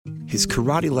his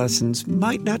karate lessons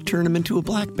might not turn him into a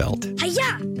black belt.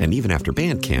 Hi-ya! And even after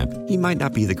band camp, he might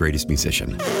not be the greatest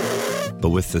musician.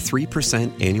 But with the 3%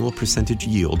 annual percentage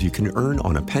yield you can earn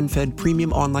on a PenFed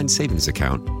premium online savings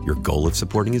account, your goal of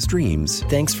supporting his dreams...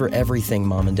 Thanks for everything,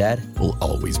 Mom and Dad. ...will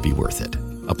always be worth it.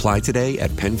 Apply today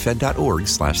at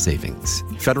PenFed.org/savings.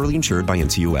 Federally insured by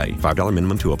NCUA. $5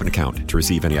 minimum to open account. To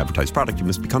receive any advertised product, you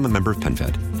must become a member of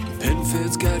PenFed.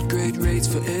 PenFed's got great rates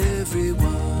for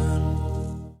everyone.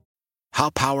 How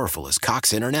powerful is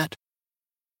Cox Internet?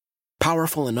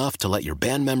 Powerful enough to let your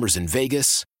band members in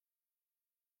Vegas,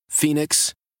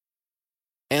 Phoenix,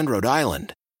 and Rhode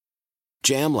Island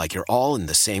jam like you're all in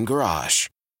the same garage.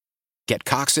 Get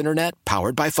Cox Internet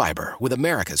powered by fiber with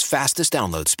America's fastest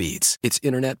download speeds. It's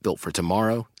internet built for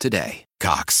tomorrow, today.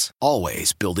 Cox,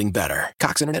 always building better.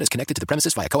 Cox Internet is connected to the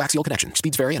premises via coaxial connection.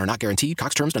 Speeds vary and are not guaranteed.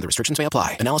 Cox terms and other restrictions may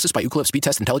apply. Analysis by Ookla Speed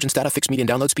Test Intelligence Data. Fixed median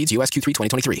download speeds. US Q3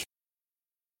 2023.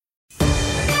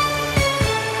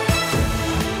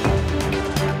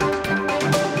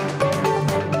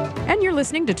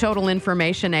 Listening to Total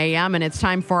Information AM, and it's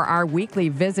time for our weekly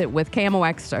visit with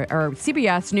KMOX or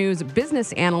CBS News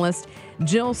business analyst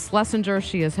Jill Schlesinger.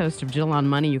 She is host of Jill on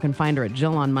Money. You can find her at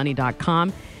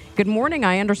jillonmoney.com. Good morning.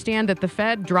 I understand that the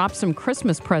Fed dropped some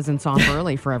Christmas presents off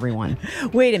early for everyone.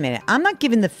 Wait a minute. I'm not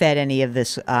giving the Fed any of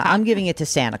this. I'm giving it to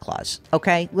Santa Claus.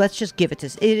 Okay? Let's just give it to...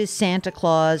 It is Santa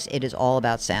Claus. It is all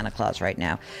about Santa Claus right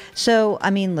now. So,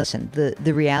 I mean, listen,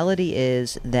 the reality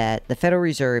is that the Federal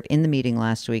Reserve in the meeting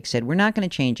last week said we're not going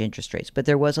to change interest rates, but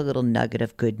there was a little nugget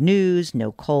of good news,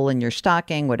 no coal in your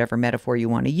stocking, whatever metaphor you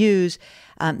want to use.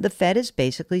 The Fed has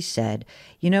basically said,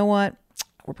 you know what?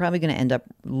 We're probably going to end up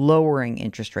lowering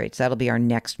interest rates. That'll be our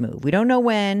next move. We don't know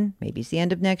when. Maybe it's the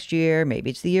end of next year.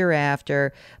 Maybe it's the year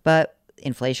after. But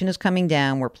inflation is coming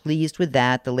down. We're pleased with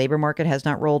that. The labor market has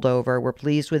not rolled over. We're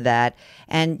pleased with that.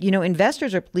 And, you know,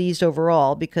 investors are pleased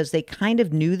overall because they kind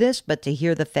of knew this, but to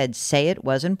hear the Fed say it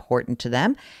was important to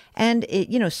them. And,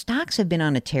 stocks have been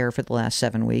on a tear for the last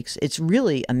 7 weeks. It's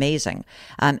really amazing.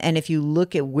 And if you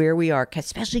look at where we are,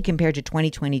 especially compared to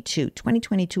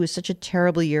 2022 is such a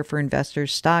terrible year for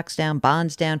investors. Stocks down,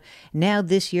 bonds down. Now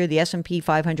this year, the S&P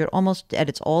 500 almost at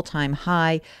its all-time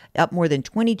high, up more than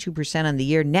 22% on the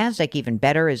year. NASDAQ even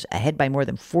better, is ahead by more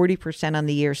than 40% on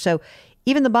the year. So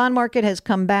even the bond market has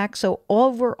come back. So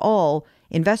overall,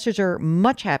 investors are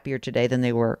much happier today than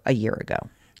they were a year ago.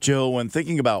 Jill, when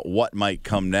thinking about what might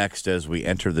come next as we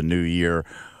enter the new year,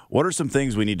 what are some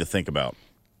things we need to think about?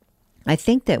 I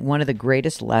think that one of the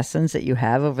greatest lessons that you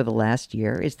have over the last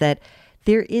year is that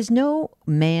there is no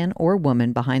man or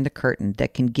woman behind the curtain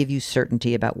that can give you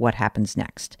certainty about what happens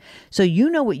next. So you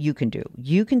know what you can do.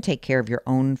 You can take care of your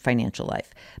own financial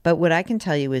life. But what I can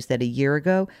tell you is that a year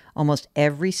ago, almost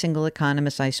every single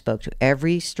economist I spoke to,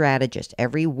 every strategist,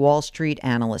 every Wall Street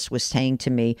analyst was saying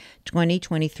to me,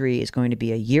 2023 is going to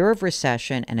be a year of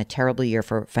recession and a terrible year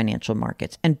for financial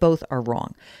markets. And both are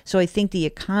wrong. So I think the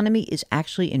economy is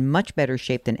actually in much better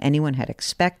shape than anyone had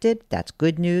expected. That's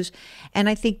good news. And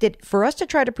I think that for us to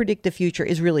try to predict the future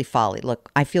is really folly. Look,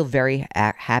 I feel very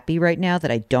happy right now that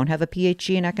I don't have a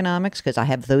PhD in economics because I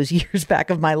have those years back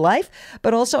of my life.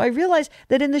 But also I realize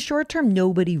that in the short term,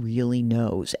 nobody really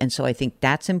knows. And so I think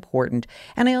that's important.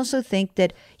 And I also think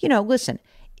that, listen,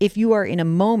 if you are in a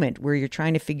moment where you're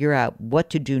trying to figure out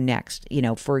what to do next,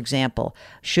 for example,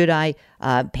 should I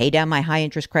pay down my high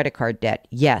interest credit card debt?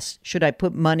 Yes. Should I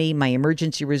put money, my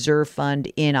emergency reserve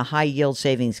fund, in a high yield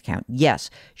savings account?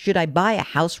 Yes. Should I buy a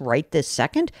house right this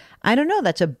second? I don't know.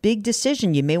 That's a big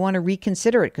decision. You may want to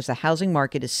reconsider it because the housing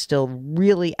market is still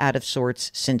really out of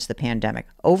sorts since the pandemic.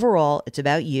 Overall, it's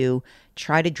about you.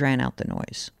 Try to drown out the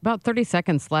noise. About 30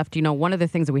 seconds left. One of the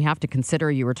things that we have to consider,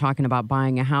 you were talking about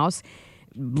buying a house.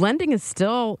 Lending is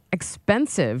still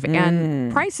expensive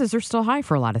and prices are still high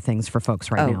for a lot of things for folks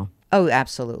right now. Oh,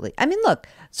 absolutely. I mean, look,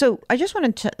 so I just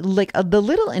wanted to, the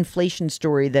little inflation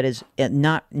story that is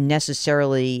not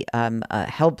necessarily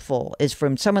helpful is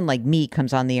from someone like me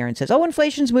comes on the air and says, oh,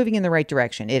 inflation's moving in the right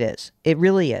direction. It is. It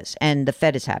really is. And the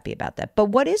Fed is happy about that. But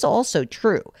what is also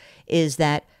true is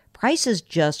that prices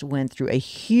just went through a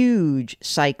huge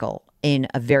cycle in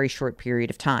a very short period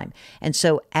of time. And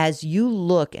so as you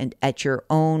look at your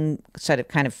own sort of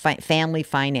kind of family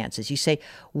finances, you say,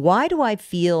 why do I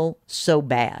feel so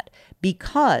bad?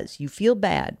 Because you feel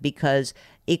bad because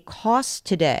it costs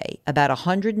today about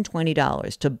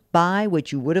 $120 to buy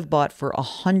what you would have bought for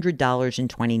 $100 in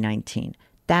 2019.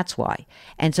 That's why.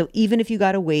 And so even if you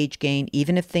got a wage gain,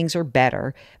 even if things are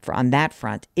better on that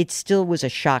front, it still was a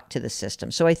shock to the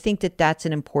system. So I think that that's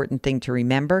an important thing to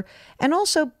remember. And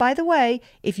also, by the way,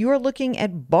 if you're looking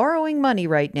at borrowing money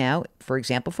right now, for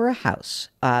example, for a house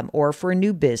or for a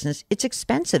new business, it's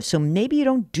expensive. So maybe you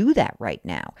don't do that right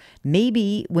now.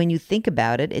 Maybe when you think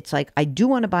about it, it's like, I do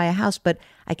want to buy a house, but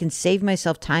I can save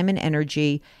myself time and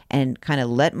energy and kind of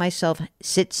let myself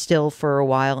sit still for a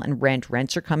while and rent.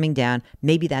 Rents are coming down.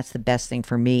 Maybe that's the best thing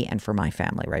for me and for my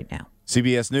family right now.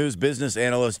 CBS News business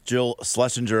analyst Jill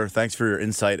Schlesinger, thanks for your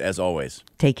insight as always.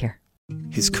 Take care.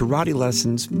 His karate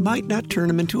lessons might not turn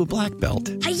him into a black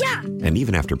belt. Hi-ya! And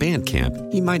even after band camp,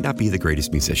 he might not be the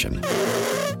greatest musician.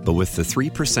 But with the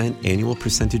 3% annual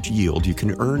percentage yield you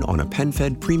can earn on a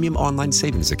PenFed premium online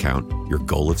savings account, your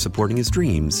goal of supporting his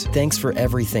dreams Thanks for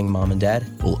everything, Mom and Dad.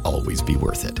 will always be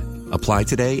worth it. Apply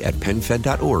today at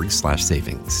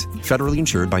PenFed.org/savings. Federally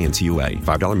insured by NCUA.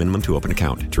 $5 minimum to open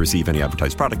account. To receive any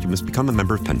advertised product, you must become a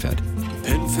member of PenFed.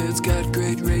 PenFed's got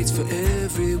great rates for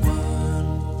everyone.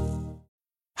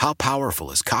 How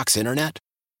powerful is Cox Internet?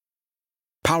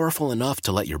 Powerful enough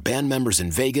to let your band members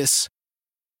in Vegas,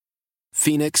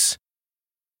 Phoenix,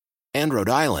 and Rhode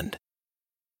Island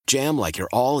jam like you're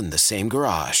all in the same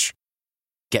garage.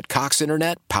 Get Cox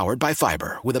Internet powered by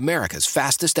fiber with America's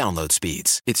fastest download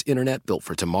speeds. It's internet built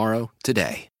for tomorrow,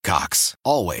 today. Cox,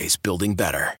 always building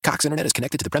better. Cox Internet is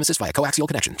connected to the premises via coaxial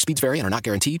connection. Speeds vary and are not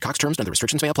guaranteed. Cox terms and other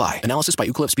restrictions may apply. Analysis by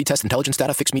Ookla of Speed Test Intelligence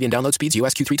Data. Fixed median download speeds.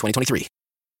 US Q3 2023.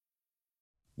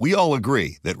 We all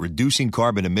agree that reducing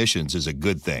carbon emissions is a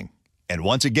good thing. And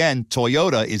once again,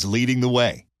 Toyota is leading the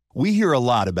way. We hear a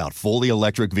lot about fully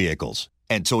electric vehicles,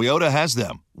 and Toyota has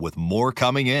them, with more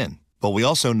coming in. But we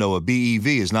also know a BEV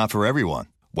is not for everyone,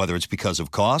 whether it's because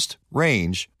of cost,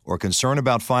 range, or concern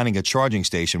about finding a charging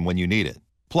station when you need it.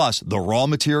 Plus, the raw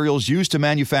materials used to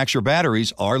manufacture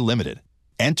batteries are limited.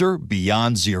 Enter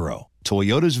Beyond Zero,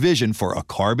 Toyota's vision for a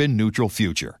carbon-neutral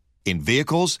future. In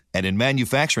vehicles and in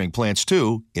manufacturing plants,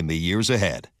 too, in the years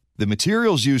ahead. The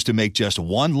materials used to make just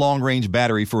one long-range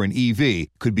battery for an EV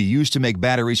could be used to make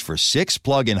batteries for 6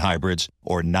 plug-in hybrids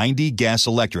or 90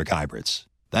 gas-electric hybrids.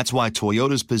 That's why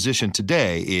Toyota's position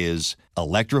today is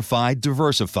electrified,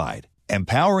 diversified,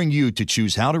 empowering you to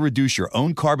choose how to reduce your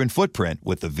own carbon footprint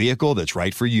with the vehicle that's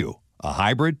right for you, a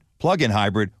hybrid, plug-in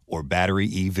hybrid, or battery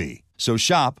EV. So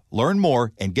shop, learn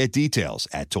more, and get details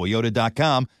at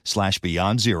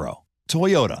toyota.com/beyond zero.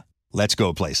 Toyota, let's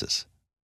go places.